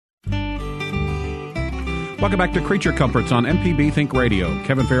Welcome back to Creature Comforts on MPB Think Radio.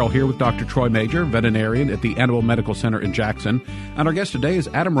 Kevin Farrell here with Dr. Troy Major, veterinarian at the Animal Medical Center in Jackson. And our guest today is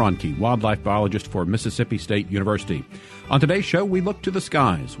Adam Ronke, wildlife biologist for Mississippi State University. On today's show, we look to the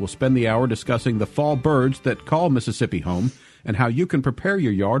skies. We'll spend the hour discussing the fall birds that call Mississippi home and how you can prepare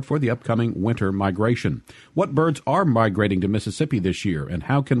your yard for the upcoming winter migration. What birds are migrating to Mississippi this year, and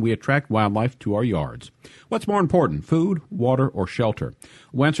how can we attract wildlife to our yards? What's more important, food, water, or shelter?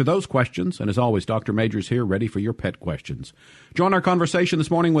 We'll answer those questions, and as always, Dr. Major's here ready for your pet questions. Join our conversation this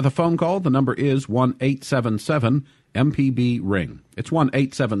morning with a phone call. The number is 1-877-MPB-RING. It's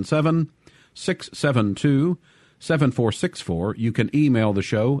 1-877-672-7464. You can email the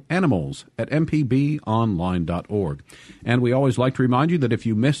show, animals@mpbonline.org. And we always like to remind you that if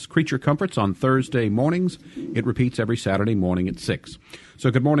you miss Creature Comforts on Thursday mornings, it repeats every Saturday morning at 6. So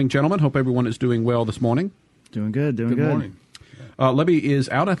good morning, gentlemen. Hope everyone is doing well this morning. Doing good, Good morning. Libby is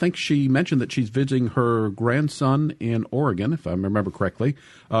out. I think she mentioned that she's visiting her grandson in Oregon, if I remember correctly.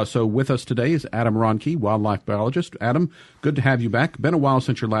 So with us today is Adam Ronke, wildlife biologist. Adam, good to have you back. Been a while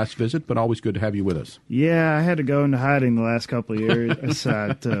since your last visit, but always good to have you with us. Yeah, I had to go into hiding the last couple of years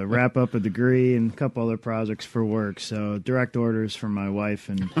to wrap up a degree and a couple other projects for work. So direct orders from my wife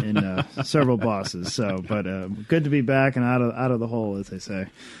and several bosses. So, but good to be back and out of the hole, as they say.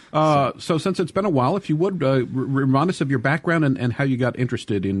 So since it's been a while, if you would remind us of your background and how you got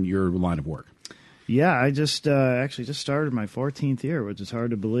interested in your line of work. Yeah, I just actually just started my 14th year, which is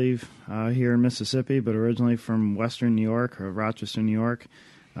hard to believe, here in Mississippi, but originally from Western New York, or Rochester, New York.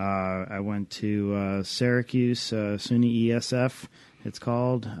 I went to Syracuse, SUNY ESF, it's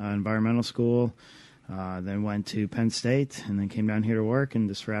called, environmental school. Then went to Penn State, and then came down here to work and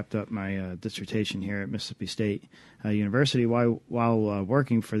just wrapped up my dissertation here at Mississippi State University while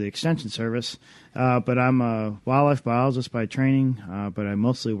working for the Extension Service. But I'm a wildlife biologist by training, but I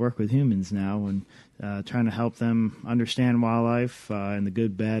mostly work with humans now and trying to help them understand wildlife and the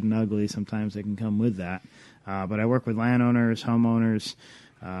good, bad, and ugly. Sometimes they can come with that. But I work with landowners, homeowners,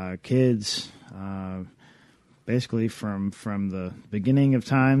 kids, basically from the beginning of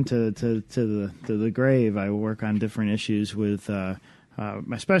time to the grave. I work on different issues with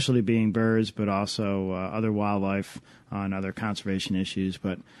my specialty being birds, but also other wildlife on other conservation issues.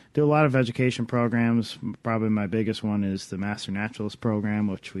 But do a lot of education programs. Probably my biggest one is the Master Naturalist program,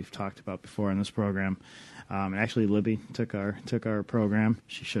 which we've talked about before in this program. Actually, Libby took our program.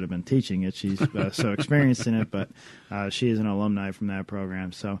 She should have been teaching it. She's so experienced in it, but she is an alumni from that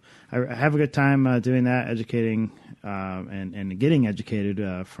program. So I have a good time doing that, educating and getting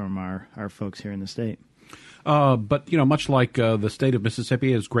educated from our folks here in the state. But, you know, much like the state of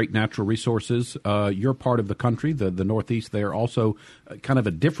Mississippi has great natural resources, your part of the country, the Northeast, they're also kind of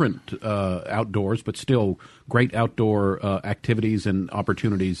a different outdoors, but still great outdoor activities and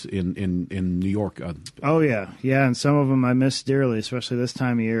opportunities in New York. Oh, yeah. Yeah, and some of them I miss dearly, especially this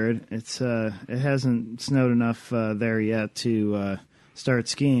time of year. It hasn't snowed enough there yet to start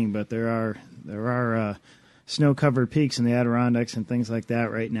skiing, but there are snow-covered peaks in the Adirondacks and things like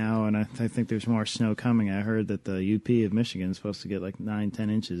that right now, and I think there's more snow coming. I heard that the UP of Michigan is supposed to get like 9-10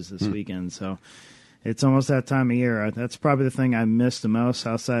 inches this weekend, so it's almost that time of year. That's probably the thing I miss the most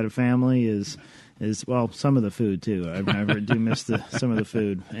outside of family is well, some of the food too. I do miss some of the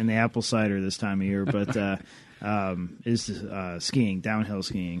food and the apple cider this time of year, but is skiing, downhill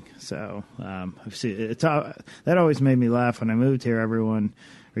skiing. So that always made me laugh when I moved here. Everyone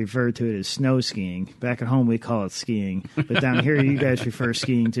referred to it as snow skiing. Back at home, we call it skiing. But down here, you guys refer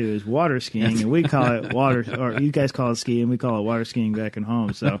skiing to as water skiing, and we call it water, or you guys call it skiing, we call it water skiing back at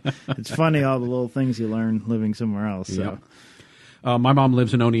home. So it's funny, all the little things you learn living somewhere else. So. Yeah. My mom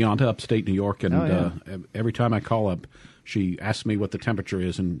lives in Oneonta, upstate New York, and every time I call up, she asks me what the temperature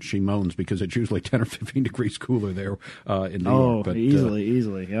is, and she moans because it's usually 10 or 15 degrees cooler there in New York. But,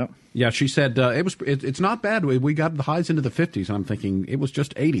 easily, yep. Yeah, she said it's not bad. We got the highs into the 50s, and I'm thinking it was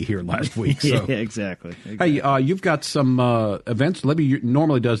just 80 here last week. So. Yeah, exactly. Hey, you've got some events. Libby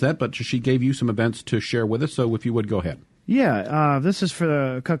normally does that, but she gave you some events to share with us, so if you would, go ahead. Yeah, this is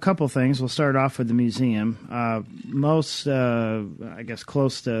for a couple things. We'll start off with the museum. Most, I guess,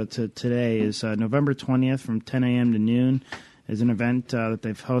 close to today is November 20th from 10 a.m. to noon is an event that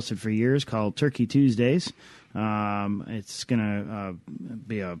they've hosted for years called Turkey Tuesdays. It's going to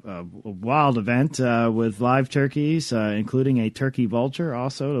be a wild event with live turkeys, including a turkey vulture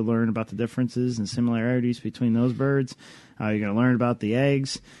also to learn about the differences and similarities between those birds. You're going to learn about the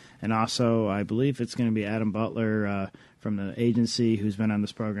eggs. And also, I believe it's going to be Adam Butler from the agency who's been on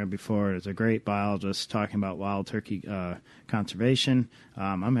this program before. It's a great biologist talking about wild turkey conservation.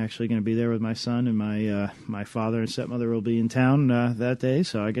 I'm actually going to be there with my son, and my father and stepmother will be in town that day,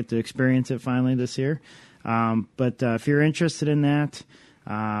 so I get to experience it finally this year. But if you're interested in that,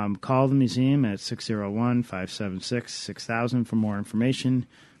 call the museum at 601-576-6000 for more information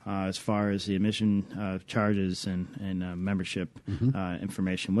as far as the admission charges and membership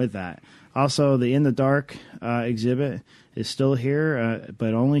information with that. Also, the In the Dark exhibit is still here,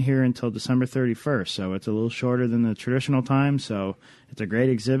 but only here until December 31st, so it's a little shorter than the traditional time, so it's a great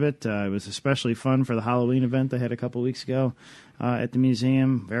exhibit. It was especially fun for the Halloween event they had a couple weeks ago at the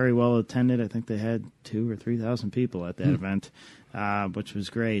museum. Very well attended. I think they had 2,000 or 3,000 people at that event. Which was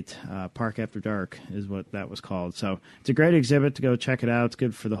great. Park After Dark is what that was called. So it's a great exhibit to go check it out. It's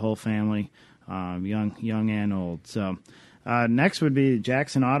good for the whole family, young and old. So next would be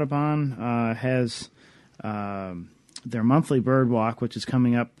Jackson Audubon has their monthly bird walk, which is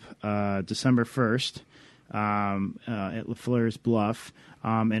coming up December 1st at LaFleur's Bluff.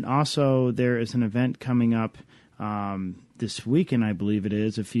 And also there is an event coming up this weekend, I believe it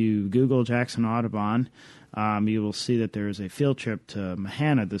is. If you Google Jackson Audubon, you will see that there is a field trip to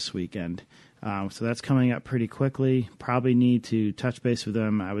Mahana this weekend. So that's coming up pretty quickly. Probably need to touch base with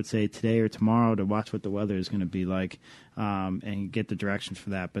them, I would say, today or tomorrow to watch what the weather is going to be like and get the directions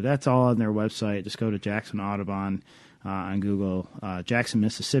for that. But that's all on their website. Just go to Jackson Audubon on Google, Jackson,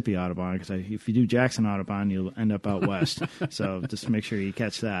 Mississippi Audubon, because if you do Jackson Audubon, you'll end up out west. So just make sure you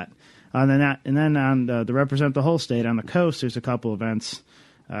catch that. And then on the Represent the Whole State, on the coast, there's a couple events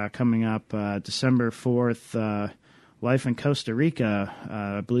coming up December 4th, Life in Costa Rica.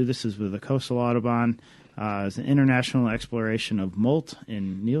 I believe this is with the Coastal Audubon. It's an international exploration of molt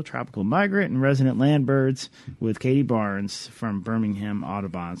and neotropical migrant and resident land birds with Katie Barnes from Birmingham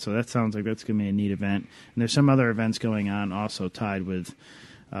Audubon. So that sounds like that's going to be a neat event. And there's some other events going on also tied with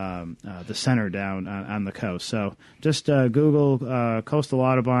the center down on the coast. So just Google Coastal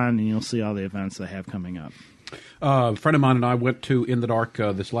Audubon and you'll see all the events they have coming up. A friend of mine and I went to In the Dark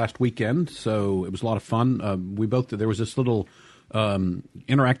this last weekend, so it was a lot of fun. There was this little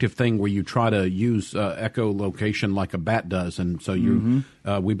interactive thing where you try to use echolocation like a bat does, and so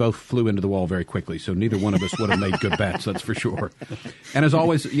we both flew into the wall very quickly, so neither one of us would have made good bats, that's for sure. And as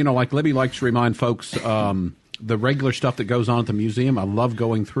always, like Libby likes to remind folks, the regular stuff that goes on at the museum. I love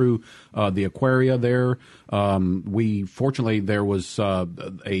going through the aquaria there. Fortunately, there was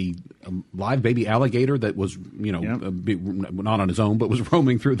a live baby alligator that was, not on his own, but was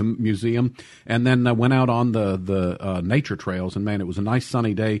roaming through the museum. And then went out on the nature trails. And, man, it was a nice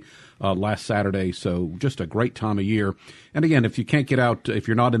sunny day last Saturday, so just a great time of year. And, again, if you can't get out, if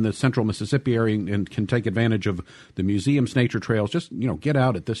you're not in the central Mississippi area and can take advantage of the museum's nature trails, just, get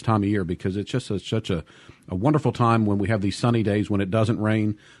out at this time of year because it's just such a wonderful time when we have these sunny days, when it doesn't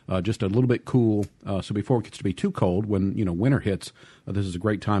rain, just a little bit cool. So before it gets to be too cold, when winter hits, this is a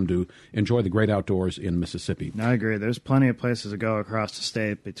great time to enjoy the great outdoors in Mississippi. I agree. There's plenty of places to go across the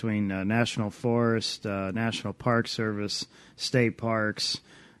state between National Forest, National Park Service, state parks,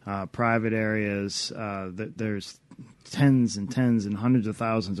 private areas. There's tens and tens and hundreds of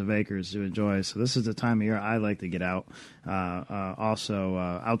thousands of acres to enjoy. So this is the time of year I like to get out. Also,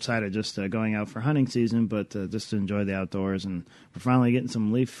 outside of just going out for hunting season, but just to enjoy the outdoors. And we're finally getting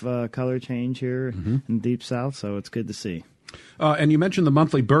some leaf color change here in the Deep South, so it's good to see. And you mentioned the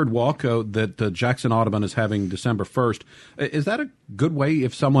monthly bird walk that Jackson Audubon is having December 1st. Is that a good way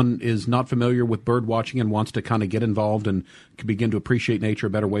if someone is not familiar with bird watching and wants to kind of get involved and begin to appreciate nature a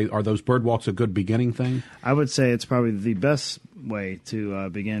better way? Are those bird walks a good beginning thing? I would say it's probably the best way to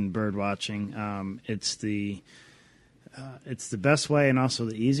begin bird watching. It's the best way and also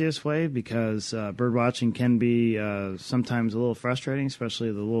the easiest way because bird watching can be sometimes a little frustrating, especially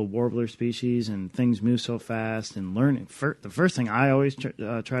the little warbler species, and things move so fast. And learning, the first thing I always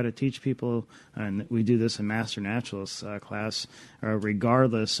try to teach people, and we do this in Master Naturalist class,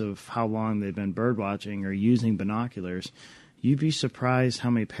 regardless of how long they've been bird watching or using binoculars, you'd be surprised how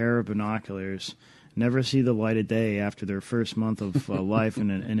many pair of binoculars never see the light of day after their first month of life in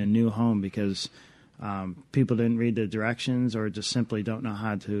a new home because people didn't read the directions or just simply don't know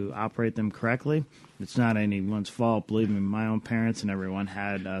how to operate them correctly. It's not anyone's fault. Believe me, my own parents and everyone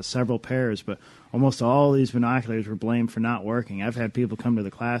had several pairs, but almost all these binoculars were blamed for not working. I've had people come to the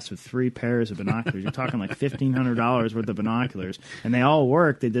class with 3 pairs of binoculars. You're talking like $1,500 worth of binoculars, and they all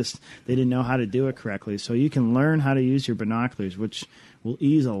work. They didn't know how to do it correctly. So you can learn how to use your binoculars, which will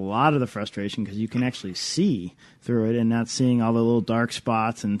ease a lot of the frustration because you can actually see through it and not seeing all the little dark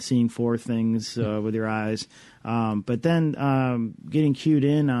spots and seeing 4 things with your eyes. But then getting cued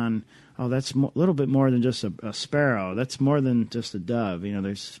in on oh, that's a little bit more than just a sparrow. That's more than just a dove.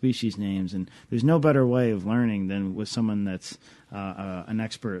 There's species names, and there's no better way of learning than with someone that's an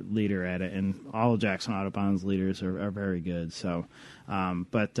expert leader at it. And all of Jackson Audubon's leaders are very good. So,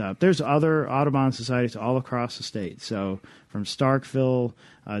 but there's other Audubon societies all across the state. So from Starkville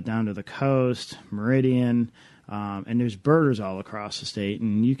down to the coast, Meridian. And there's birders all across the state,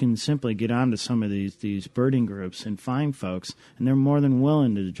 and you can simply get onto some of these birding groups and find folks, and they're more than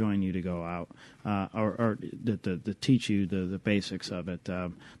willing to join you to go out or to teach you the basics of it.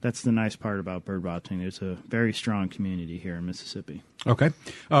 That's the nice part about bird watching. There's a very strong community here in Mississippi. Okay.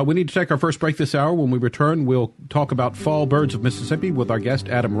 We need to take our first break this hour. When we return, we'll talk about fall birds of Mississippi with our guest,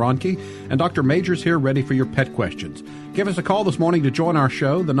 Adam Ronke. And Dr. Major's here ready for your pet questions. Give us a call this morning to join our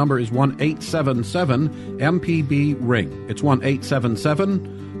show. The number is 1-877-MPB-RING. It's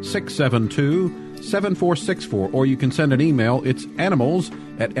 1-877-672-7464. Or you can send an email. It's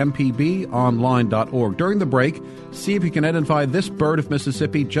animals@mpbonline.org. During the break, see if you can identify this bird of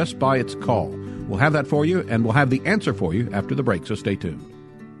Mississippi just by its call. We'll have that for you, and we'll have the answer for you after the break, so stay tuned.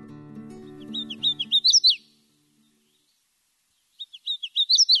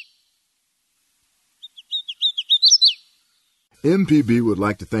 MPB would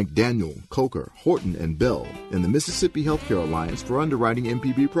like to thank Daniel, Coker, Horton, and Bell in the Mississippi Healthcare Alliance for underwriting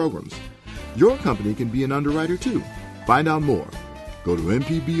MPB programs. Your company can be an underwriter, too. Find out more. Go to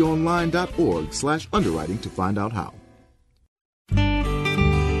mpbonline.org/underwriting to find out how.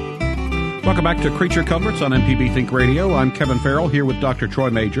 Welcome back to Creature Comforts on MPB Think Radio. I'm Kevin Farrell here with Dr.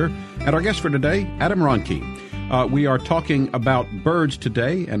 Troy Major and our guest for today, Adam Ronke. We are talking about birds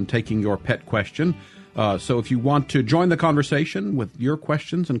today and taking your pet question. So if you want to join the conversation with your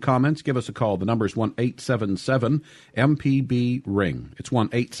questions and comments, give us a call. The number is 1-877-MPB-RING. It's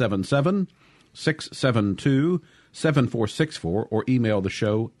 1-877-672-7464, or email the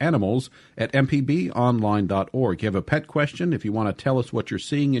show animals@mpbonline.org. You have a pet question, if you want to tell us what you're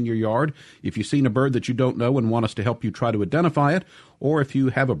seeing in your yard, if you've seen a bird that you don't know and want us to help you try to identify it, or if you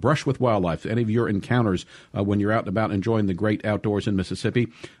have a brush with wildlife, any of your encounters when you're out and about enjoying the great outdoors in Mississippi,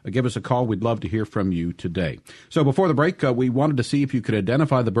 give us a call. We'd love to hear from you today. So before the break, we wanted to see if you could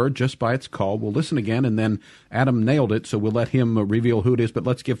identify the bird just by its call. We'll listen again, and then Adam nailed it, so we'll let him reveal who it is. But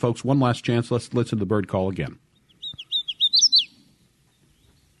let's give folks one last chance. Let's listen to the bird call again.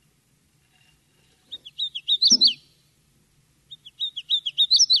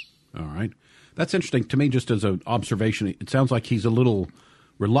 All right. That's interesting to me, just as an observation. It sounds like he's a little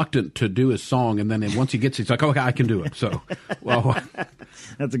reluctant to do his song, and then once he gets it, he's like, okay, I can do it. So, well.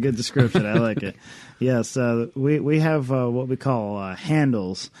 That's a good description. I like it. Yes, we have what we call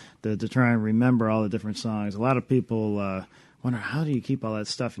handles to try and remember all the different songs. A lot of people wonder, how do you keep all that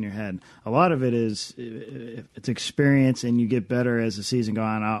stuff in your head? A lot of it is it's experience, and you get better as the season goes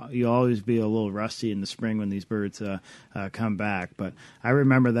on. You'll always be a little rusty in the spring when these birds come back. But I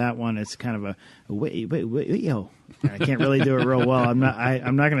remember that one. It's kind of a wait, yo. I can't really do it real well. I'm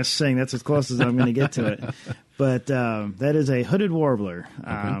not going to sing. That's as close as I'm going to get to it. But that is a hooded warbler.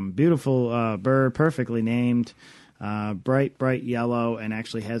 Okay. Beautiful bird, perfectly named, bright yellow, and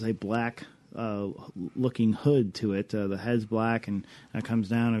actually has a black looking hood to it. The head's black and comes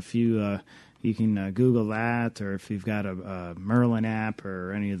down. If you can Google that, or if you've got a Merlin app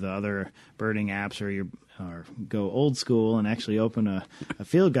or any of the other birding apps, or go old school and actually open a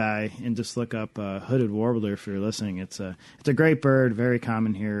field guide and just look up hooded warbler if you're listening. It's a great bird, very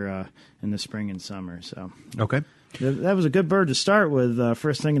common here in the spring and summer. So okay. That was a good bird to start with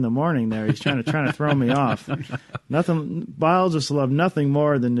first thing in the morning there. He's trying to throw me off. Biologists love nothing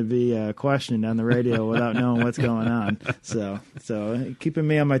more than to be questioned on the radio without knowing what's going on. So keeping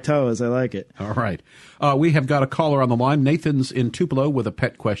me on my toes, I like it. All right. We have got a caller on the line. Nathan's in Tupelo with a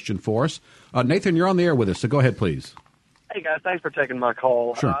pet question for us. Nathan, you're on the air with us, so go ahead, please. Hey, guys. Thanks for taking my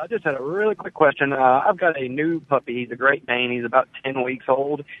call. Sure. I just had a really quick question. I've got a new puppy. He's a Great Dane. He's about 10 weeks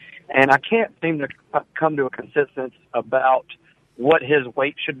old. And I can't seem to come to a consensus about what his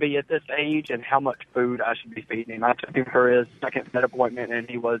weight should be at this age and how much food I should be feeding him. I took him for his second vet appointment, and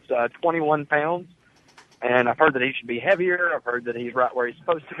he was 21 pounds. And I've heard that he should be heavier. I've heard that he's right where he's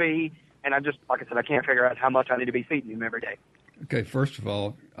supposed to be. And like I said, I can't figure out how much I need to be feeding him every day. Okay, first of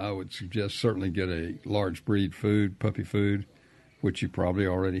all, I would suggest certainly get a large breed food, puppy food, which you probably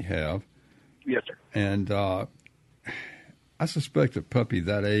already have. Yes, sir. And I suspect a puppy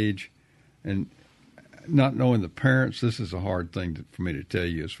that age, and not knowing the parents, this is a hard thing for me to tell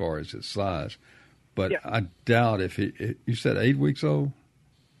you as far as his size. But yeah. I doubt if you said 8 weeks old?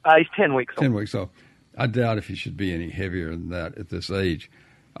 He's 10 weeks old. 10 weeks old. I doubt if he should be any heavier than that at this age.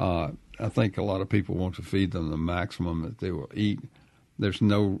 I think a lot of people want to feed them the maximum that they will eat. there's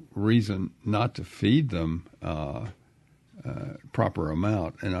no reason not to feed them proper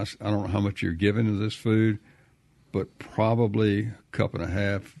amount. And I don't know how much you're giving to this food, but probably a cup and a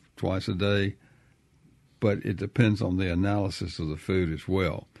half twice a day. But it depends on the analysis of the food as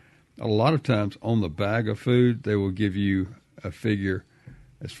well. A lot of times on the bag of food, they will give you a figure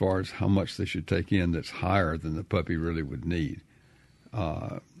as far as how much they should take in that's higher than the puppy really would need.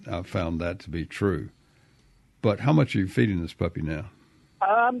 I've found that to be true. But how much are you feeding this puppy now?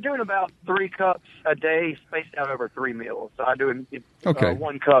 I'm doing about 3 cups a day, spaced out over 3 meals. So I do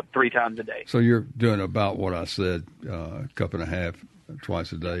 1 cup 3 times a day. So you're doing about what I said, cup and a half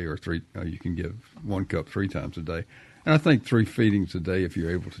twice a day, or 3. You can give 1 cup 3 times a day. And I think 3 feedings a day, if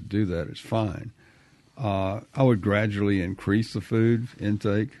you're able to do that, is fine. I would gradually increase the food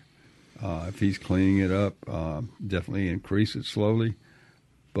intake. If he's cleaning it up, definitely increase it slowly.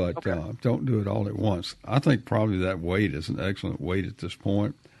 But don't do it all at once. I think probably that weight is an excellent weight at this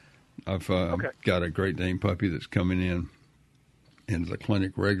point. I've got a Great Dane puppy that's coming into the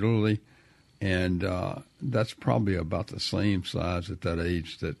clinic regularly, and that's probably about the same size at that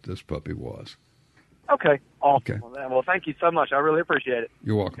age that this puppy was. Okay, awesome. Okay. Well, thank you so much. I really appreciate it.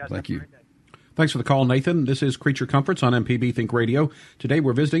 You're welcome. Thank you. Thanks for the call, Nathan. This is Creature Comforts on MPB Think Radio. Today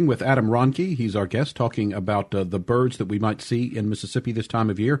we're visiting with Adam Ronke. He's our guest, talking about the birds that we might see in Mississippi this time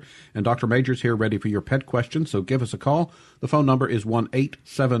of year. And Dr. Major's here ready for your pet questions, so give us a call. The phone number is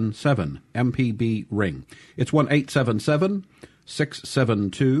 1-877-MPB-RING. It's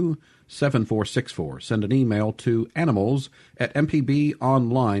 1-877-672-7464. Send an email to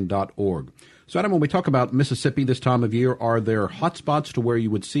animals@mpbonline.org. So, Adam, when we talk about Mississippi this time of year, are there hot spots to where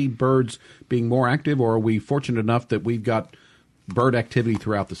you would see birds being more active, or are we fortunate enough that we've got bird activity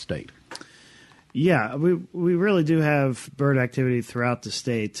throughout the state? Yeah, we really do have bird activity throughout the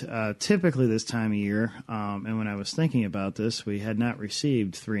state, typically this time of year. And when I was thinking about this, we had not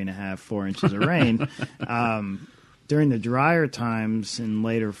received 3.5, 4 inches of rain. During the drier times in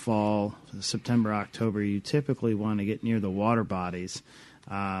later fall, September, October, you typically want to get near the water bodies.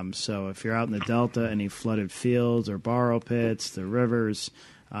 So if you're out in the Delta, any flooded fields or borrow pits, the rivers,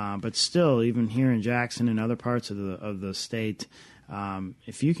 but still, even here in Jackson and other parts of the state,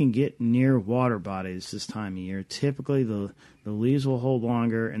 if you can get near water bodies this time of year, typically the leaves will hold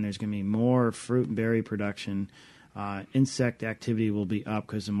longer and there's going to be more fruit and berry production. Insect activity will be up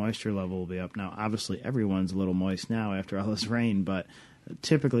because the moisture level will be up. Now, obviously, everyone's a little moist now after all this rain, but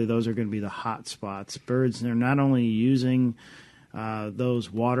typically those are going to be the hot spots. Birds, they're not only using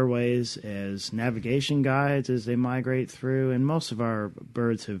those waterways as navigation guides as they migrate through, and most of our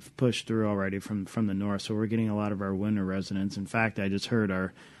birds have pushed through already from the north, so we're getting a lot of our winter residents. In fact, I just heard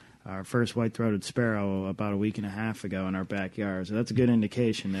our first white-throated sparrow about a week and a half ago in our backyard, so that's a good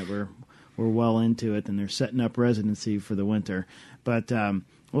indication that we're well into it and they're setting up residency for the winter. But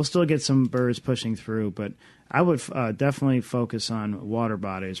we'll still get some birds pushing through, but I would definitely focus on water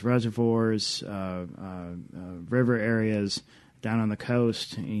bodies, reservoirs, river areas, down on the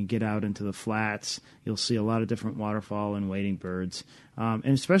coast, and you get out into the flats, you'll see a lot of different waterfowl and wading birds. And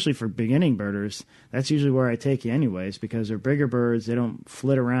especially for beginning birders, that's usually where I take you anyways, because they're bigger birds. They don't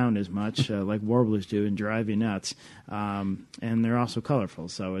flit around as much like warblers do and drive you nuts. And they're also colorful,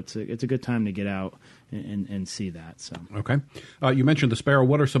 so it's a good time to get out and see that. So okay, you mentioned the sparrow.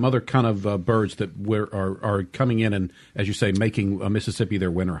 What are some other kind of birds that are coming in and, as you say, making Mississippi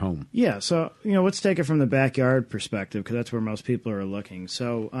their winter home? Yeah, so let's take it from the backyard perspective because that's where most people are looking.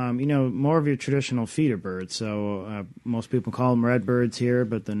 So more of your traditional feeder birds. So most people call them redbirds here,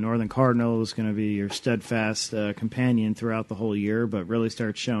 but the northern cardinal is going to be your steadfast companion throughout the whole year, but really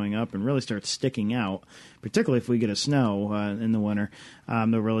starts showing up and really starts sticking out. Particularly if we get a snow in the winter,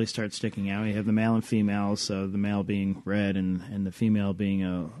 they'll really start sticking out. You have the male and females, the male being red and the female being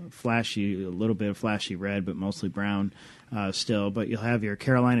a little bit of flashy red, but mostly brown still. But you'll have your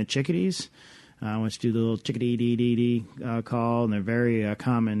Carolina chickadees, which do the little chickadee-dee-dee-dee call, and they're very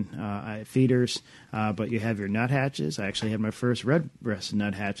common feeders. But you have your nuthatches. I actually had my first red-breasted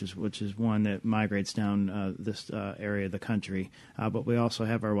nuthatches, which is one that migrates down this area of the country. But we also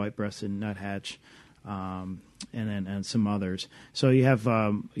have our white-breasted nuthatch. And some others. So you have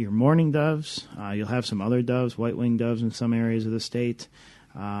your mourning doves. You'll have some other doves, white-winged doves in some areas of the state,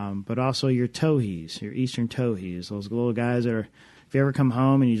 but also your towhees, your eastern towhees. Those little guys that are. If you ever come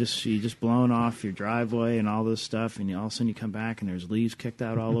home and you just blown off your driveway and all this stuff, and all of a sudden you come back and there's leaves kicked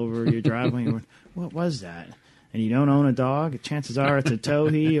out all over your driveway, and you're going, what was that? and you don't own a dog, chances are it's a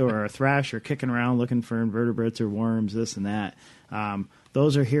towhee or a thrasher kicking around looking for invertebrates or worms, this and that.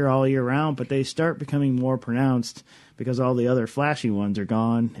 Those are here all year round, but they start becoming more pronounced because all the other flashy ones are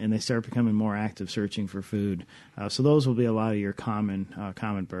gone, and they start becoming more active searching for food. So those will be a lot of your common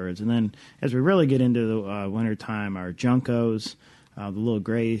birds. And then as we really get into the wintertime, our juncos, the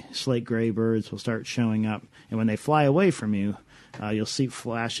little slate gray birds will start showing up. And when they fly away from you, you'll see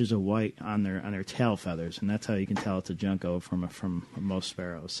flashes of white on their tail feathers, and that's how you can tell it's a junco from most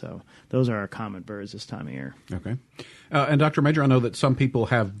sparrows. So those are our common birds this time of year. Okay. And Dr. Major, I know that some people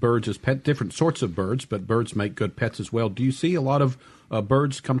have birds as pets, different sorts of birds, but birds make good pets as well. Do you see a lot of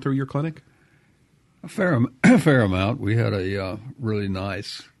birds come through your clinic? A fair amount. We had a really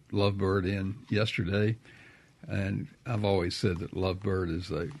nice lovebird in yesterday, and I've always said that lovebird is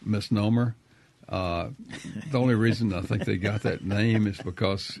a misnomer. The only reason I think they got that name is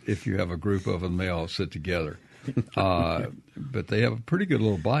because if you have a group of them, they all sit together. But they have a pretty good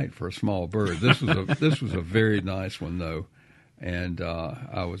little bite for a small bird. This was a very nice one though, and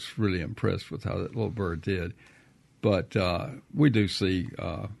I was really impressed with how that little bird did. But we do see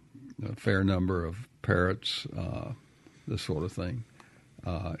a fair number of parrots, this sort of thing.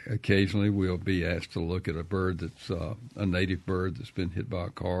 Occasionally, we'll be asked to look at a bird that's a native bird that's been hit by a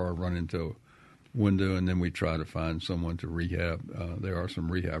car or run into a window, and then we try to find someone to rehab. There are some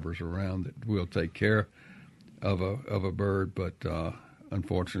rehabbers around that will take care of a bird, but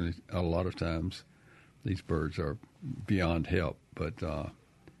unfortunately, a lot of times these birds are beyond help. But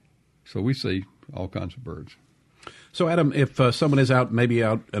so we see all kinds of birds. So, Adam, if someone is maybe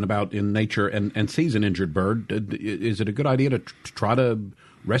out and about in nature and sees an injured bird, is it a good idea to try to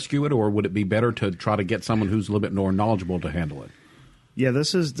rescue it, or would it be better to try to get someone who's a little bit more knowledgeable to handle it? Yeah,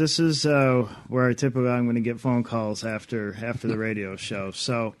 this is where typically I'm going to get phone calls after the radio show.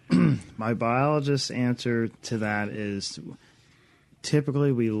 So my biologist's answer to that is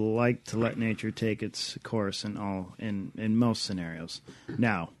typically we like to let nature take its course in most scenarios.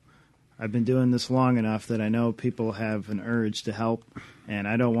 Now, I've been doing this long enough that I know people have an urge to help, and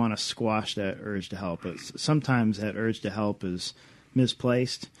I don't want to squash that urge to help. But sometimes that urge to help is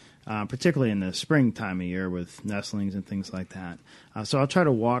misplaced, particularly in the spring time of year with nestlings and things like that. So I'll try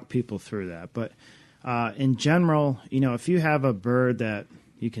to walk people through that. But in general, if you have a bird that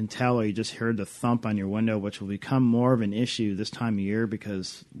you can tell or you just heard the thump on your window, which will become more of an issue this time of year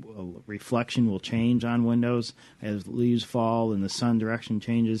because reflection will change on windows as leaves fall and the sun direction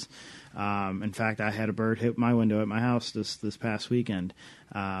changes. In fact, I had a bird hit my window at my house this past weekend.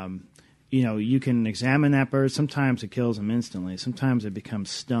 You can examine that bird. Sometimes it kills them instantly. Sometimes it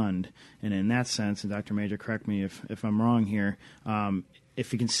becomes stunned. And in that sense, and Dr. Major, correct me if I'm wrong here,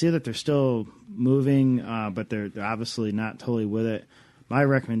 if you can see that they're still moving, but they're obviously not totally with it, my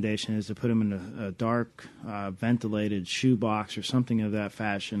recommendation is to put them in a dark, ventilated shoebox or something of that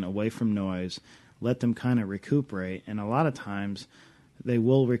fashion, away from noise. Let them kind of recuperate, and a lot of times they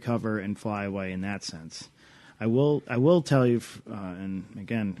will recover and fly away in that sense. I will tell you, and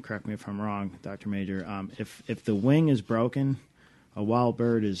again, correct me if I'm wrong, Dr. Major, if the wing is broken, a wild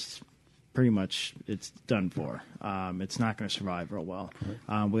bird is pretty much it's done for. It's not going to survive real well.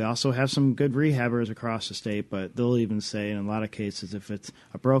 Right. We also have some good rehabbers across the state, but they'll even say in a lot of cases if it's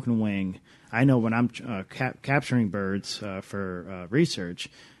a broken wing, I know when I'm capturing birds for research,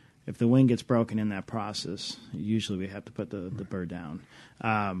 if the wing gets broken in that process, usually we have to put the bird down.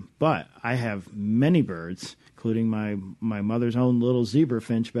 But I have many birds, including my mother's own little zebra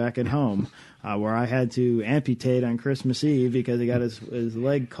finch back at home, where I had to amputate on Christmas Eve because he got his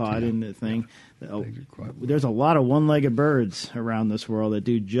leg caught in the thing. There's a lot of one-legged birds around this world that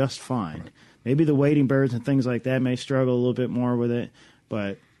do just fine. Maybe the wading birds and things like that may struggle a little bit more with it,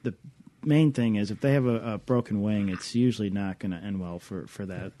 but the main thing is if they have a broken wing, it's usually not going to end well for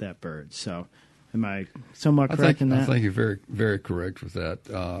that bird. So am I somewhat correct in that? I think you're very, very correct with that.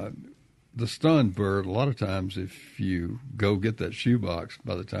 The stunned bird, a lot of times if you go get that shoebox,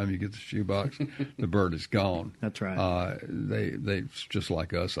 by the time you get the shoebox, the bird is gone. That's right. They just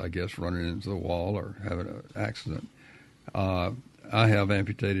like us, I guess, running into the wall or having an accident. I have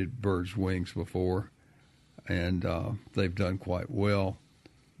amputated birds' wings before, and they've done quite well,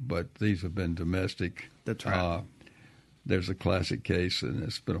 but these have been domestic. That's right. There's a classic case, and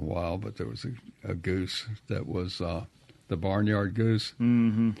it's been a while, but there was a goose that was the barnyard goose,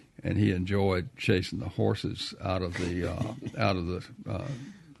 mm-hmm. and he enjoyed chasing the horses out of the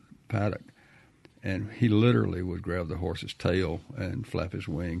paddock, and he literally would grab the horse's tail and flap his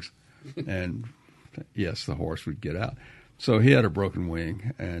wings, and yes, the horse would get out. So he had a broken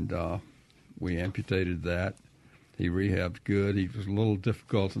wing, and we amputated that. He rehabbed good. He was a little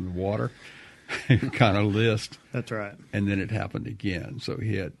difficult in the water. kind of list. That's right. And then it happened again. So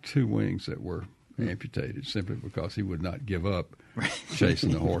he had 2 wings that were amputated simply because he would not give up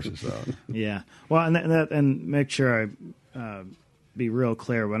chasing the horses out. Yeah. Well, and make sure I be real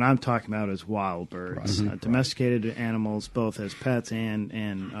clear. What I'm talking about is wild birds. Right. Domesticated animals, both as pets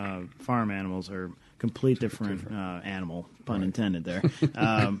and farm animals, are complete different animal, pun intended there.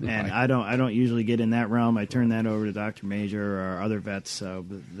 And I don't usually get in that realm. I turn that over to Dr. Major or our other vets,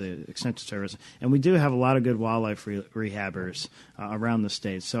 the Extension Service. And we do have a lot of good wildlife rehabbers around the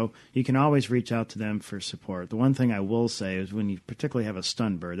state, so you can always reach out to them for support. The one thing I will say is when you particularly have a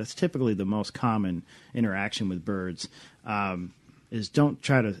stunned bird, that's typically the most common interaction with birds. Is don't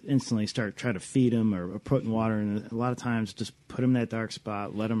try to instantly try to feed them or put in water. And a lot of times just put them in that dark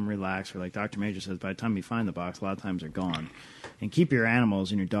spot, let them relax. Or like Dr. Major says, by the time you find the box, a lot of times they're gone. And keep your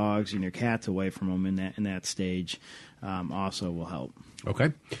animals and your dogs and your cats away from them in that stage also will help.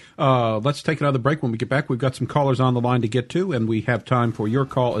 Okay. Let's take another break. When we get back, we've got some callers on the line to get to, and we have time for your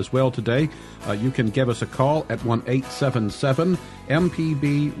call as well today. You can give us a call at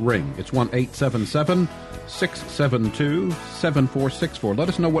 1-877-MPB-RING. It's 1-877-672-7464. Let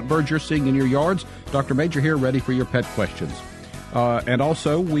us know what birds you're seeing in your yards. Dr. Major here, ready for your pet questions. And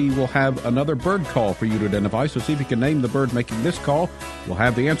also, we will have another bird call for you to identify, so see if you can name the bird making this call. We'll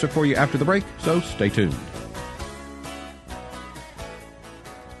have the answer for you after the break, so stay tuned.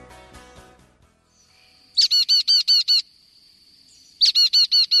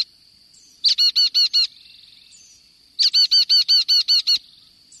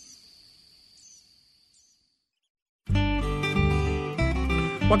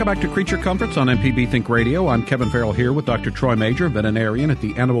 Welcome back to Creature Comforts on MPB Think Radio. I'm Kevin Farrell here with Dr. Troy Major, veterinarian at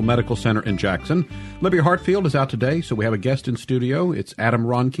the Animal Medical Center in Jackson. Libby Hartfield is out today, so we have a guest in studio. It's Adam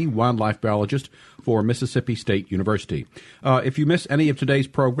Ronke, wildlife biologist for Mississippi State University. If you miss any of today's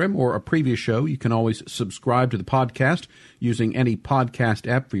program or a previous show, you can always subscribe to the podcast using any podcast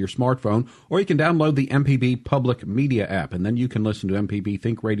app for your smartphone, or you can download the MPB Public Media app, and then you can listen to MPB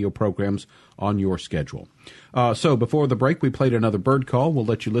Think Radio programs on your schedule. So before the break, we played another bird call. We'll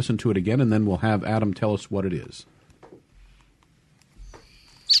let you listen to it again, and then we'll have Adam tell us what it is.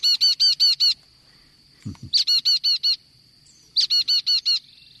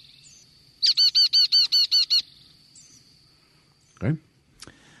 Okay.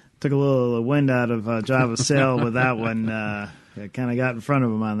 Took a little wind out of Java's sail with that one. I kind of got in front of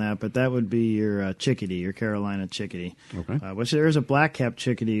him on that, but that would be your chickadee, your Carolina chickadee. Okay. Which there is a black-capped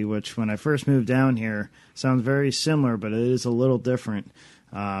chickadee, which when I first moved down here sounds very similar, but it is a little different.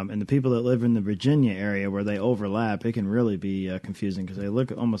 And the people that live in the Virginia area where they overlap, it can really be confusing because they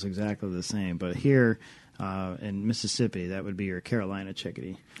look almost exactly the same. But here in Mississippi, that would be your Carolina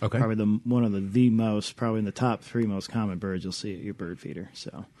chickadee. Okay. Probably one of the most, probably in the top 3 most common birds you'll see at your bird feeder.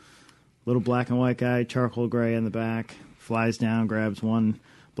 So, little black and white guy, charcoal gray in the back, flies down, grabs one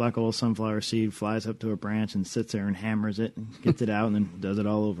black old sunflower seed, flies up to a branch and sits there and hammers it, and gets it out, and then does it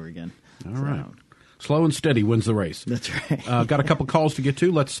all over again. All right. Slow and steady wins the race. That's right. Got a couple calls to get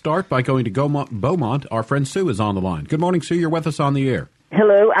to. Let's start by going to Beaumont. Our friend Sue is on the line. Good morning, Sue. You're with us on the air.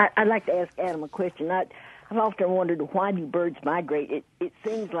 Hello. I'd like to ask Adam a question. I've often wondered, why do birds migrate? It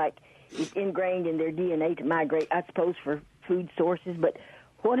seems like it's ingrained in their DNA to migrate, I suppose, for food sources. But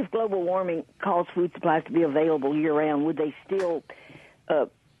what if global warming caused food supplies to be available year-round? Would they still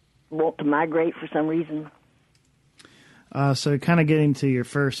want to migrate for some reason? So kind of getting to your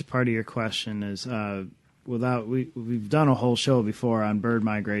first part of your question is we've done a whole show before on bird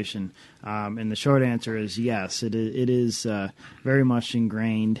migration, and the short answer is yes. It is very much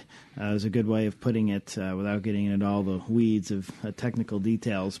ingrained. Is a good way of putting it without getting into all the weeds of technical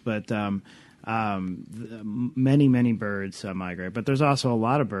details. But many birds migrate, but there's also a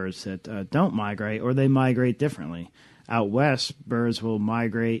lot of birds that don't migrate, or they migrate differently. Out west, birds will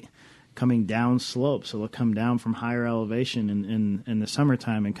migrate coming down slopes, so they'll come down from higher elevation in the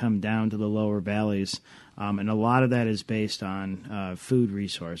summertime and come down to the lower valleys, and a lot of that is based on food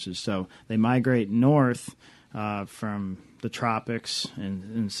resources. So they migrate north from the tropics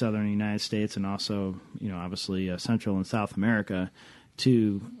in southern United States, and also, obviously Central and South America,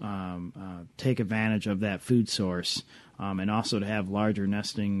 to take advantage of that food source, and also to have larger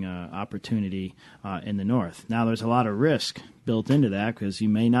nesting opportunity in the north. Now, there's a lot of risk built into that because you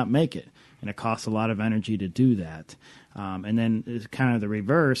may not make it, and it costs a lot of energy to do that. And then it's kind of the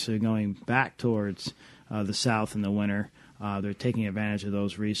reverse, going back towards the south in the winter. They're taking advantage of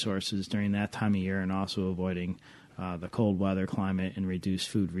those resources during that time of year, and also avoiding the cold weather climate and reduced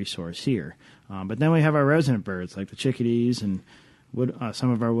food resource here. But then we have our resident birds like the chickadees and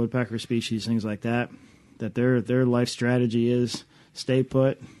some of our woodpecker species, things like that. That their life strategy is stay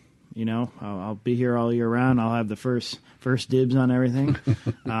put, I'll be here all year round. I'll have the first dibs on everything.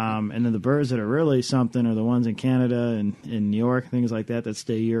 And then the birds that are really something are the ones in Canada and in New York, things like that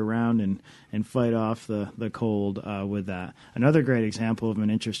stay year round and fight off the cold with that. Another great example of an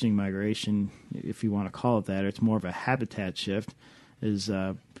interesting migration, if you want to call it that, it's more of a habitat shift, is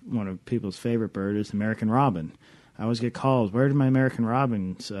one of people's favorite bird is the American robin. I always get calls, where did my American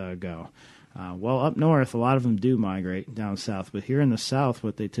robins go? Well, up north, a lot of them do migrate down south. But here in the south,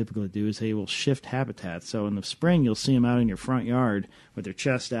 what they typically do is they will shift habitats. So in the spring, you'll see them out in your front yard with their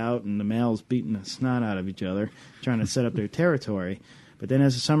chest out and the males beating the snot out of each other, trying to set up their territory. But then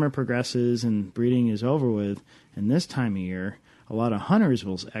as the summer progresses and breeding is over with, and this time of year, a lot of hunters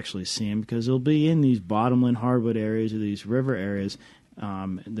will actually see them because they'll be in these bottomland hardwood areas or these river areas.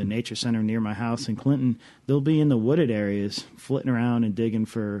 The nature center near my house in Clinton, they'll be in the wooded areas flitting around and digging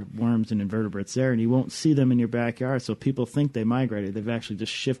for worms and invertebrates there, and you won't see them in your backyard. So people think they migrated. They've actually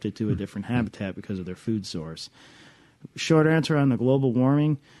just shifted to a different habitat because of their food source. Short answer on the global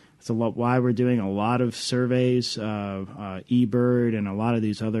warming, it's why we're doing a lot of surveys, eBird and a lot of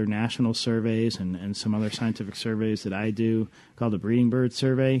these other national surveys and some other scientific surveys that I do called the Breeding Bird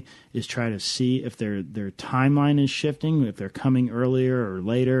Survey, is try to see if their timeline is shifting, if they're coming earlier or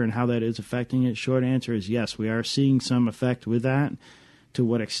later, and how that is affecting it. Short answer is yes, we are seeing some effect with that. To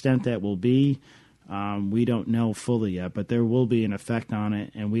what extent that will be, we don't know fully yet, but there will be an effect on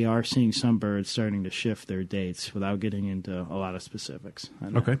it, and we are seeing some birds starting to shift their dates without getting into a lot of specifics.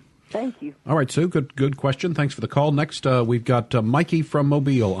 Okay. Thank you. All right, Sue, good question. Thanks for the call. Next, we've got Mikey from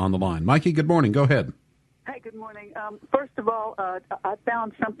Mobile on the line. Mikey, good morning. Go ahead. Hey, good morning. First of all, I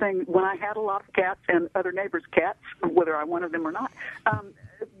found something when I had a lot of cats and other neighbors' cats, whether I wanted them or not,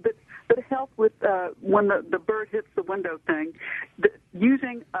 that helped with when the bird hits the window thing,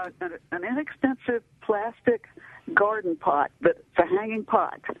 using an inexpensive plastic garden pot that's a hanging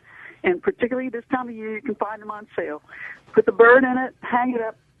pot. And particularly this time of year, you can find them on sale. Put the bird in it, hang it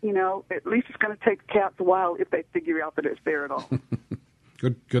up. At least it's going to take cats a while if they figure out that it's there at all.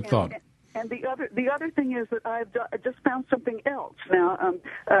 Good thought. And the other thing is that I just found something else. Now,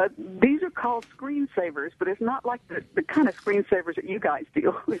 these are called screensavers, but it's not like the kind of screensavers that you guys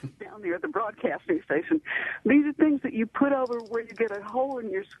deal with down there at the broadcasting station. These are things that you put over where you get a hole in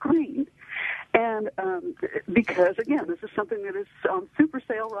your screen. And because, again, this is something that is on super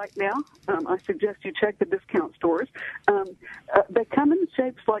sale right now, I suggest you check the discount stores. They come in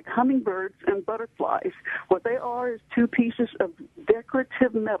shapes like hummingbirds and butterflies. What they are is two pieces of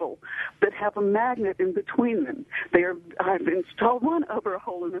decorative metal that have a magnet in between them. I've installed one over a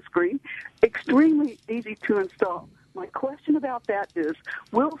hole in the screen. Extremely easy to install. My question about that is,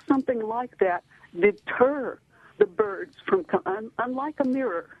 will something like that deter the birds from, unlike a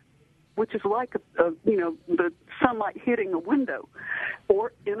mirror, which is like the sunlight hitting a window,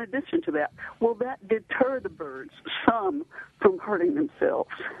 or in addition to that, will that deter the birds some from hurting themselves?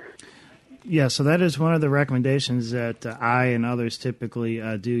 Yeah, so that is one of the recommendations that I and others typically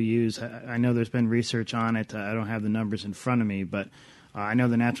do use. I know there's been research on it. I don't have the numbers in front of me, but I know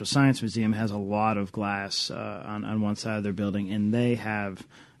the Natural Science Museum has a lot of glass on one side of their building, and they have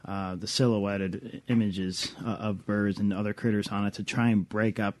the silhouetted images of birds and other critters on it to try and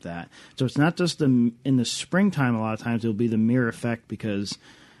break up that. So it's not just in the springtime. A lot of times it'll be the mirror effect, because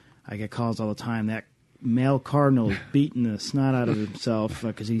I get calls all the time that male cardinal is beating the snot out of himself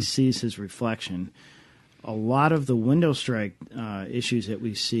because he sees his reflection. A lot of the window strike issues that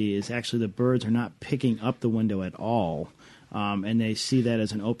we see is actually the birds are not picking up the window at all, and they see that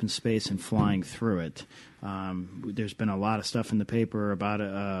as an open space and flying through it. There's been a lot of stuff in the paper about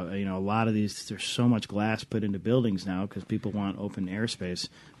a lot of these. There's so much glass put into buildings now because people want open airspace.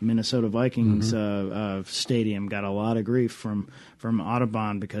 Minnesota Vikings stadium got a lot of grief from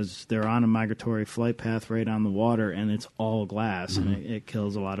Audubon because they're on a migratory flight path right on the water, and it's all glass, and it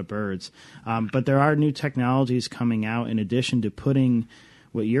kills a lot of birds. But there are new technologies coming out in addition to putting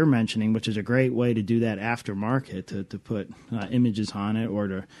what you're mentioning, which is a great way to do that aftermarket, to put images on it or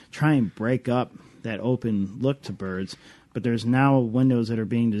to try and break up that open look to birds. But there's now windows that are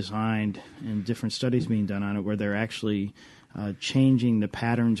being designed and different studies being done on it where they're actually changing the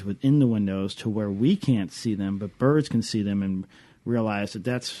patterns within the windows to where we can't see them, but birds can see them and realize that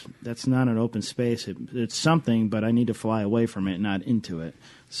that's not an open space. It's something, but I need to fly away from it, not into it.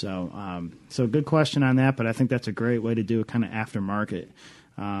 So good question on that, but I think that's a great way to do a kind of aftermarket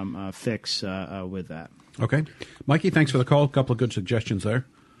fix with that. Okay. Mikey, thanks for the call. A couple of good suggestions there.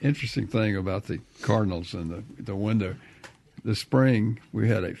 Interesting thing about the cardinals and the window. This spring, we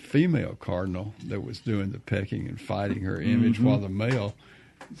had a female cardinal that was doing the pecking and fighting her image while the male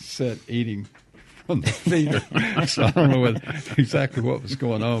sat eating from the feeder. So I don't know exactly what was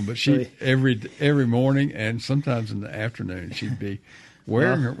going on, but she every morning and sometimes in the afternoon she'd be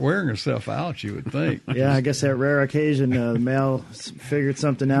wearing herself out, you would think. Yeah, I guess that rare occasion the male figured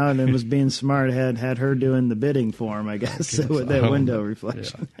something out and was being smart, had her doing the bidding for him, I guess, with that window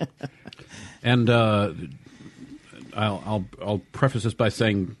reflection. Yeah. And I'll preface this by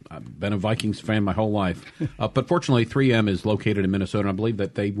saying I've been a Vikings fan my whole life, but fortunately 3M is located in Minnesota, and I believe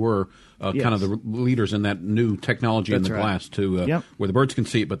that they were kind of the leaders in that new technology in the glass to where the birds can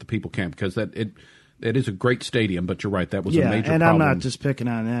see it but the people can't, because it is a great stadium, but you're right, that was a major problem. I'm not just picking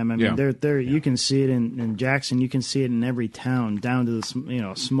on them. I mean, you can see it in Jackson. You can see it in every town, down to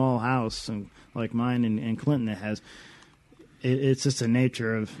the small house like mine in Clinton that has. It's just the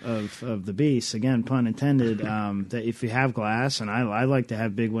nature of the beast. Again, pun intended. That if you have glass, and I like to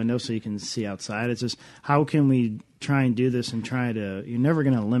have big windows so you can see outside. It's just how can we try and do this and try to. You're never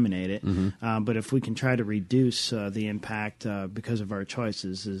going to eliminate it, but if we can try to reduce the impact because of our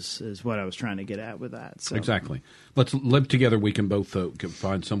choices, is what I was trying to get at with that. So. Exactly. Let's live together. We can both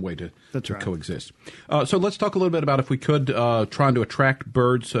find some way to coexist. So let's talk a little bit about, if we could, trying to attract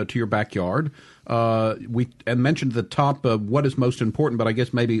birds to your backyard. We mentioned at the top what is most important, but I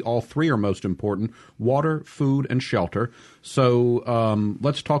guess maybe all three are most important: water, food, and shelter. So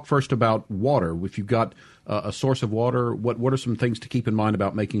let's talk first about water. If you've got a source of water, what are some things to keep in mind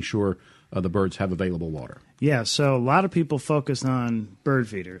about making sure the birds have available water? Yeah, so a lot of people focus on bird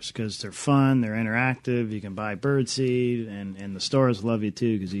feeders because they're fun, they're interactive. You can buy bird seed, and the stores love you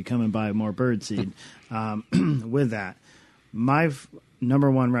too because you come and buy more bird seed. With that, my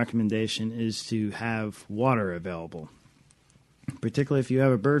number one recommendation is to have water available. Particularly if you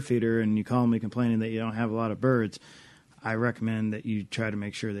have a bird feeder and you call me complaining that you don't have a lot of birds, I recommend that you try to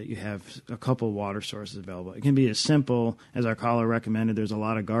make sure that you have a couple water sources available. It can be as simple as our caller recommended. There's a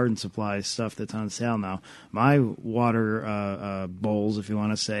lot of garden supply stuff that's on sale now. My water bowls, if you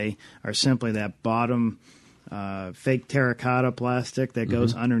want to say, are simply that bottom fake terracotta plastic that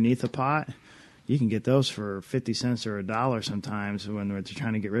goes underneath a pot. You can get those for 50 cents or $1 sometimes when they're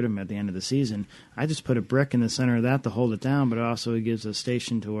trying to get rid of them at the end of the season. I just put a brick in the center of that to hold it down, but it also gives a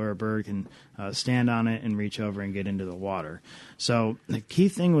station to where a bird can stand on it and reach over and get into the water. So the key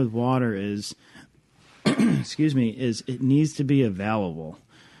thing with water is, is it needs to be available.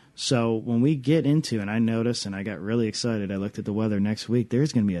 So when we get into, and I noticed, and I got really excited, I looked at the weather next week,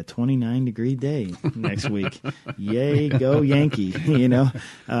 there's going to be a 29-degree day next week. Yay, go Yankee.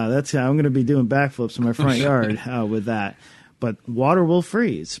 That's how I'm going to be doing backflips in my front yard with that. But water will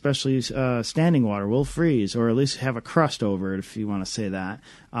freeze, especially standing water will freeze, or at least have a crust over it, if you want to say that.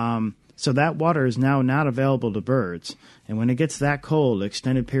 So that water is now not available to birds. And when it gets that cold,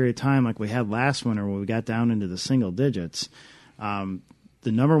 extended period of time like we had last winter where we got down into the single digits,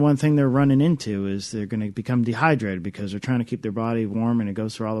 the number one thing they're running into is they're going to become dehydrated because they're trying to keep their body warm, and it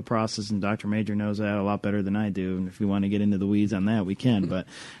goes through all the process, and Dr. Major knows that a lot better than I do. And if we want to get into the weeds on that, we can. But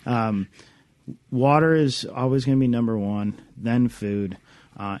water is always going to be number one, then food,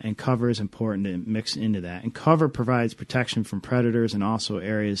 and cover is important to mix into that. And cover provides protection from predators and also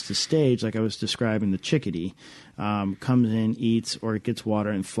areas to stage, like I was describing the chickadee. Comes in, eats, or it gets water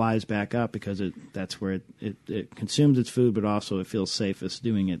and flies back up because that's where it consumes its food, but also it feels safest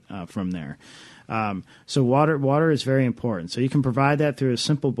doing it from there. So water is very important. So you can provide that through a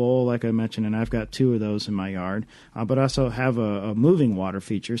simple bowl, like I mentioned, and I've got 2 of those in my yard, but also have a moving water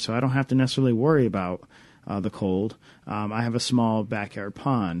feature, so I don't have to necessarily worry about the cold. I have a small backyard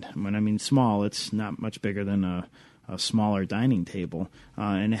pond. When I mean small, it's not much bigger than a smaller dining table,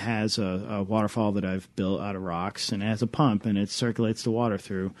 and it has a waterfall that I've built out of rocks, and it has a pump, and it circulates the water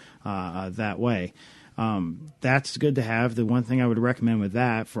through that way. That's good to have. The one thing I would recommend with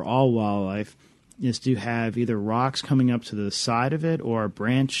that for all wildlife is to have either rocks coming up to the side of it or a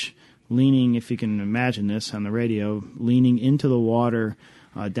branch leaning, if you can imagine this on the radio, leaning into the water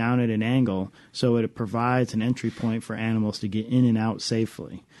down at an angle, so it provides an entry point for animals to get in and out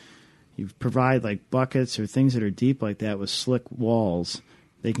safely. You provide like buckets or things that are deep like that with slick walls.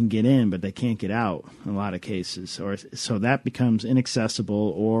 They can get in, but they can't get out in a lot of cases. So that becomes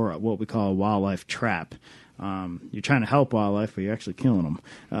inaccessible, or what we call a wildlife trap. You're trying to help wildlife, but you're actually killing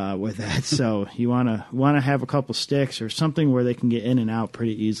them with that. So you want to have a couple sticks or something where they can get in and out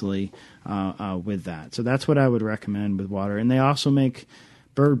pretty easily with that. So that's what I would recommend with water. And they also make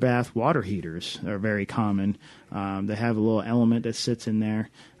bird bath water heaters. Are very common. They have a little element that sits in there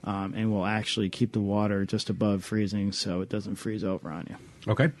and will actually keep the water just above freezing so it doesn't freeze over on you.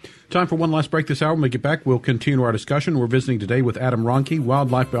 Okay. Time for one last break this hour. When we get back, we'll continue our discussion. We're visiting today with Adam Ronke,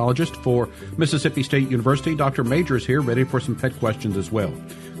 wildlife biologist for Mississippi State University. Dr. Major is here, ready for some pet questions as well.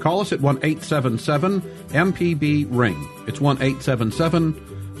 Call us at 1-877-MPB-RING. It's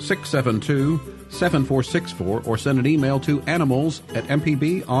 1-877-672-7464, or send an email to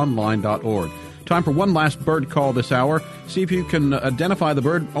animals@mpbonline.org. Time for one last bird call this hour. See if you can identify the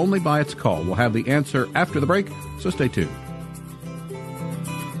bird only by its call. We'll have the answer after the break, so stay tuned.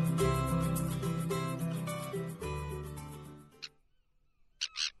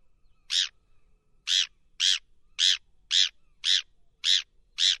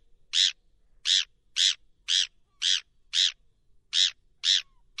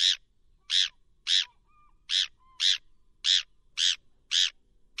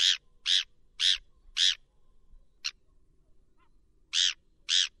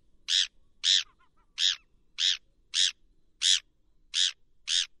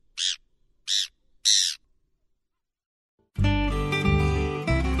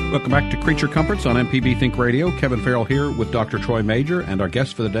 Welcome back to Creature Comforts on MPB Think Radio. Kevin Farrell here with Dr. Troy Major and our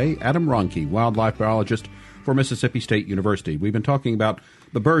guest for the day, Adam Ronke, wildlife biologist for Mississippi State University. We've been talking about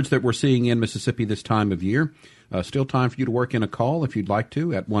the birds that we're seeing in Mississippi this time of year. Still time for you to work in a call if you'd like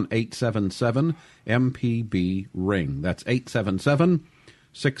to at 1-877-MPB-RING. That's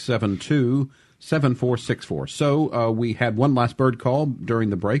 877-672-7464. So we had one last bird call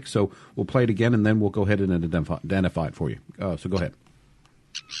during the break, so we'll play it again, and then we'll go ahead and identify it for you. So go ahead.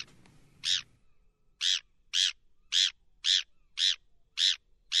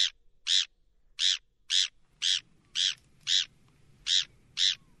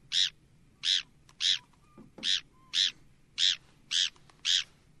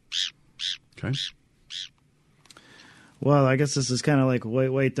 Okay. Well, I guess this is kind of like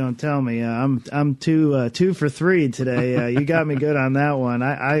wait, don't tell me. I'm two for three today. You got me good on that one.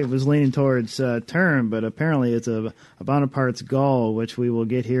 I was leaning towards tern, but apparently it's a Bonaparte's gull, which we will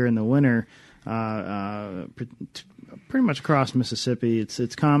get here in the winter, pretty much across Mississippi.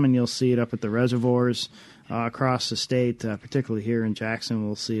 It's common. You'll see it up at the reservoirs across the state, particularly here in Jackson.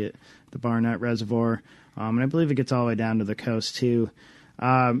 We'll see it at the Barnett Reservoir, and I believe it gets all the way down to the coast too.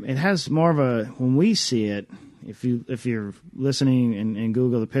 It has more of a, when we see it, if you're listening and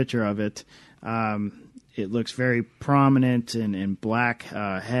Google the picture of it, it looks very prominent and black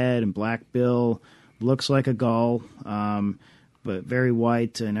head and black bill, looks like a gull, but very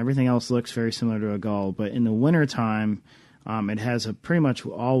white, and everything else looks very similar to a gull. But in the wintertime, it has a pretty much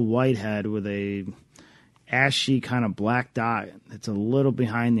all white head with a ashy kind of black dot. It's a little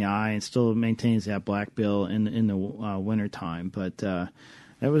behind the eye and still maintains that black bill in the wintertime. But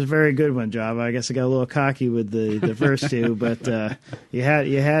that was a very good one, Java. I guess I got a little cocky with the first two, but you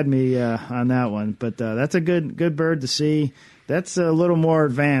had me on that one. But that's a good bird to see. That's a little more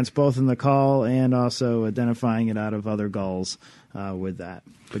advanced, both in the call and also identifying it out of other gulls with that.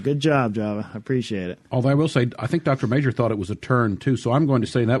 But good job, Java. I appreciate it. Although I will say, I think Dr. Major thought it was a tern, too, so I'm going to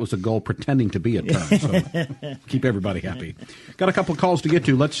say that was a gull pretending to be a tern. So keep everybody happy. Got a couple of calls to get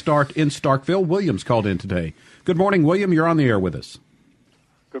to. Let's start in Starkville. William's called in today. Good morning, William. You're on the air with us.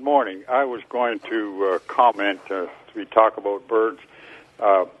 Good morning. I was going to comment, as we talk about birds,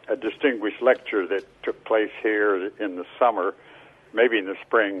 a distinguished lecture that took place here in the summer, maybe in the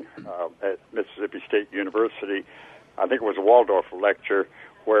spring, at Mississippi State University. I think it was a Waldorf lecture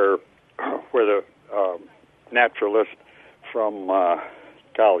where the naturalist from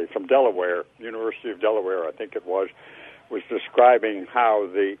Delaware, University of Delaware, I think it was describing how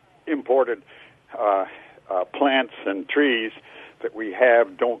the imported plants and trees that we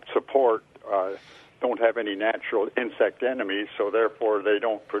have don't have any natural insect enemies, so therefore they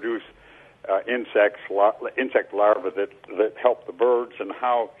don't produce insect larvae that help the birds, and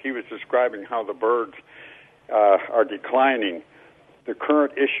how he was describing how the birds are declining. The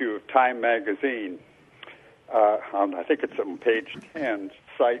current issue of Time magazine, I think it's on page 10,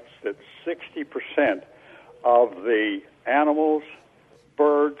 cites that 60% of the animals,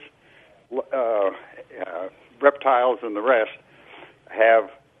 birds, reptiles, and the rest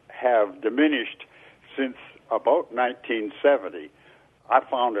have diminished since about 1970. I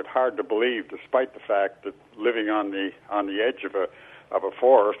found it hard to believe, despite the fact that living on the edge of a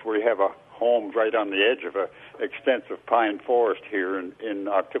forest, we have a home right on the edge of an extensive pine forest here in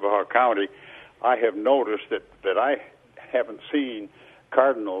Oktibbeha County. I have noticed that I haven't seen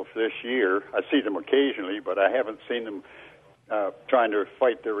cardinals this year. I see them occasionally, but I haven't seen them trying to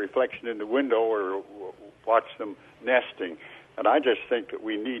fight their reflection in the window or watch them nesting. And I just think that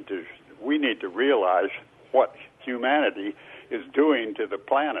we need to realize what humanity is doing to the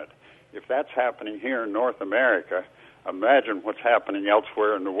planet. If that's happening here in North America, imagine what's happening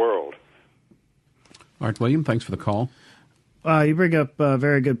elsewhere in the world. All right, William, thanks for the call. You bring up a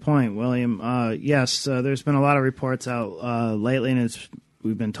very good point, William. Yes, there's been a lot of reports out lately, and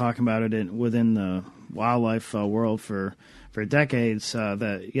we've been talking about it within the wildlife world for decades,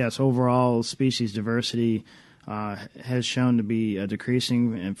 that, yes, overall species diversity has shown to be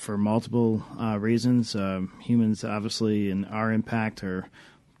decreasing for multiple reasons. Humans, obviously, and our impact are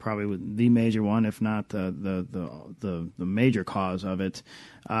probably the major one, if not the major cause of it.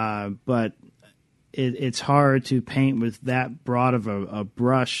 But it's hard to paint with that broad of a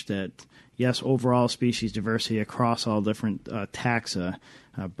brush that, yes, overall species diversity across all different taxa,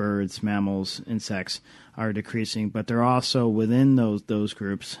 birds, mammals, insects, are decreasing. But there are also within those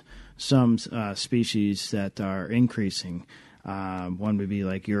groups some species that are increasing. One would be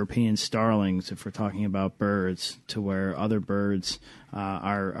like European starlings, if we're talking about birds, to where other birds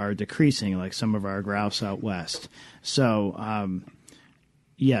are decreasing, like some of our grouse out west. So,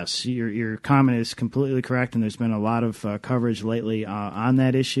 yes, your comment is completely correct, and there's been a lot of coverage lately on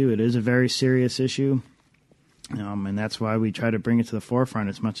that issue. It is a very serious issue, and that's why we try to bring it to the forefront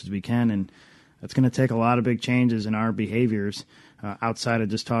as much as we can. And it's going to take a lot of big changes in our behaviors outside of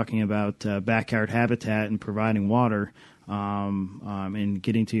just talking about backyard habitat and providing water, and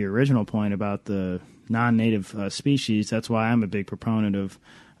getting to your original point about the non-native species. That's why I'm a big proponent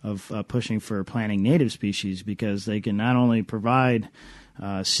of pushing for planting native species, because they can not only provide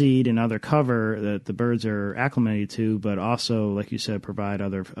seed and other cover that the birds are acclimated to, but also, like you said, provide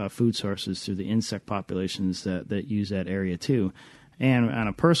other food sources through the insect populations that use that area too. And on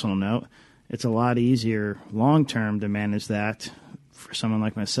a personal note, it's a lot easier long-term to manage that for someone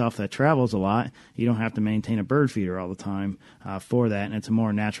like myself that travels a lot. You don't have to maintain a bird feeder all the time for that, and it's a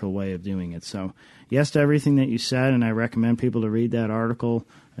more natural way of doing it. So yes to everything that you said, and I recommend people to read that article.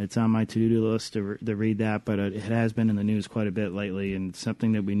 It's on my to-do list to read that, but it has been in the news quite a bit lately, and it's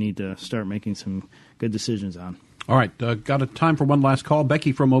something that we need to start making some good decisions on. All right, got a time for one last call.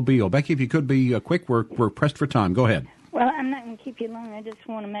 Becky from Mobile. Becky, if you could be quick, we're pressed for time. Go ahead. Well, I'm not going to keep you long. I just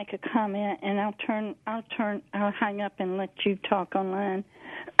want to make a comment, and I'll hang up and let you talk online.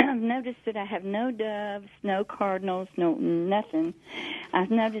 I've noticed that I have no doves, no cardinals, no nothing.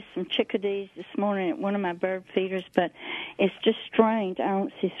 I've noticed some chickadees this morning at one of my bird feeders, but it's just strange. I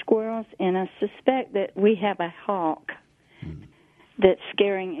don't see squirrels, and I suspect that we have a hawk that's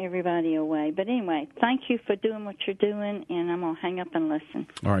scaring everybody away. But anyway, thank you for doing what you're doing, and I'm going to hang up and listen.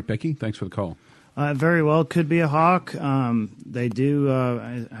 All right, Becky, thanks for the call. Very well, could be a hawk. They do.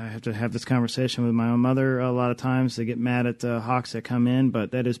 I have to have this conversation with my own mother a lot of times. They get mad at hawks that come in,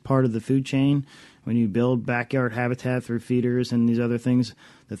 but that is part of the food chain. When you build backyard habitat through feeders and these other things,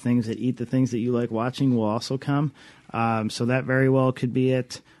 the things that eat the things that you like watching will also come. So that very well could be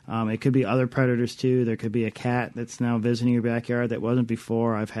it. It could be other predators too. There could be a cat that's now visiting your backyard that wasn't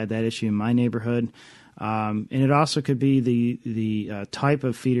before. I've had that issue in my neighborhood. And it also could be the type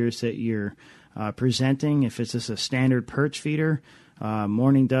of feeders that you're presenting. If it's just a standard perch feeder,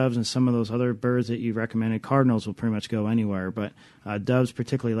 mourning doves and some of those other birds that you recommended, cardinals will pretty much go anywhere, but doves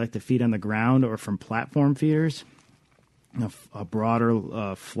particularly like to feed on the ground or from platform feeders, a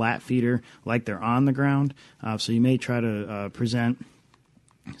broader flat feeder like they're on the ground. So you may try to present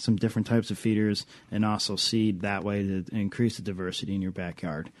some different types of feeders and also seed that way to increase the diversity in your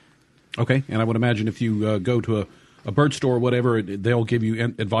backyard. Okay, and I would imagine if you go to a bird store or whatever, they'll give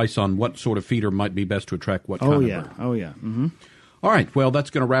you advice on what sort of feeder might be best to attract what kind of bird. Oh, yeah. Mm-hmm. All right, well, that's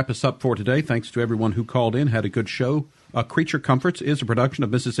going to wrap us up for today. Thanks to everyone who called in, had a good show. Creature Comforts is a production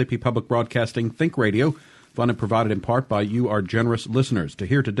of Mississippi Public Broadcasting Think Radio, funded and provided in part by you, our generous listeners. To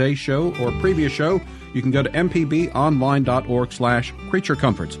hear today's show or previous show, you can go to mpbonline.org/Creature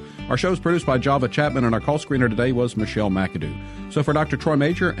Comforts. Our show is produced by Java Chapman, and our call screener today was Michelle McAdoo. So for Dr. Troy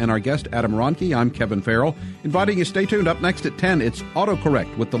Major and our guest, Adam Ronke, I'm Kevin Farrell, inviting you to stay tuned. Up next at 10, it's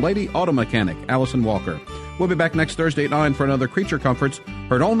AutoCorrect with the lady auto mechanic, Allison Walker. We'll be back next Thursday at 9 for another Creature Comforts,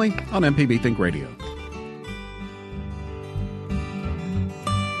 heard only on MPB Think Radio.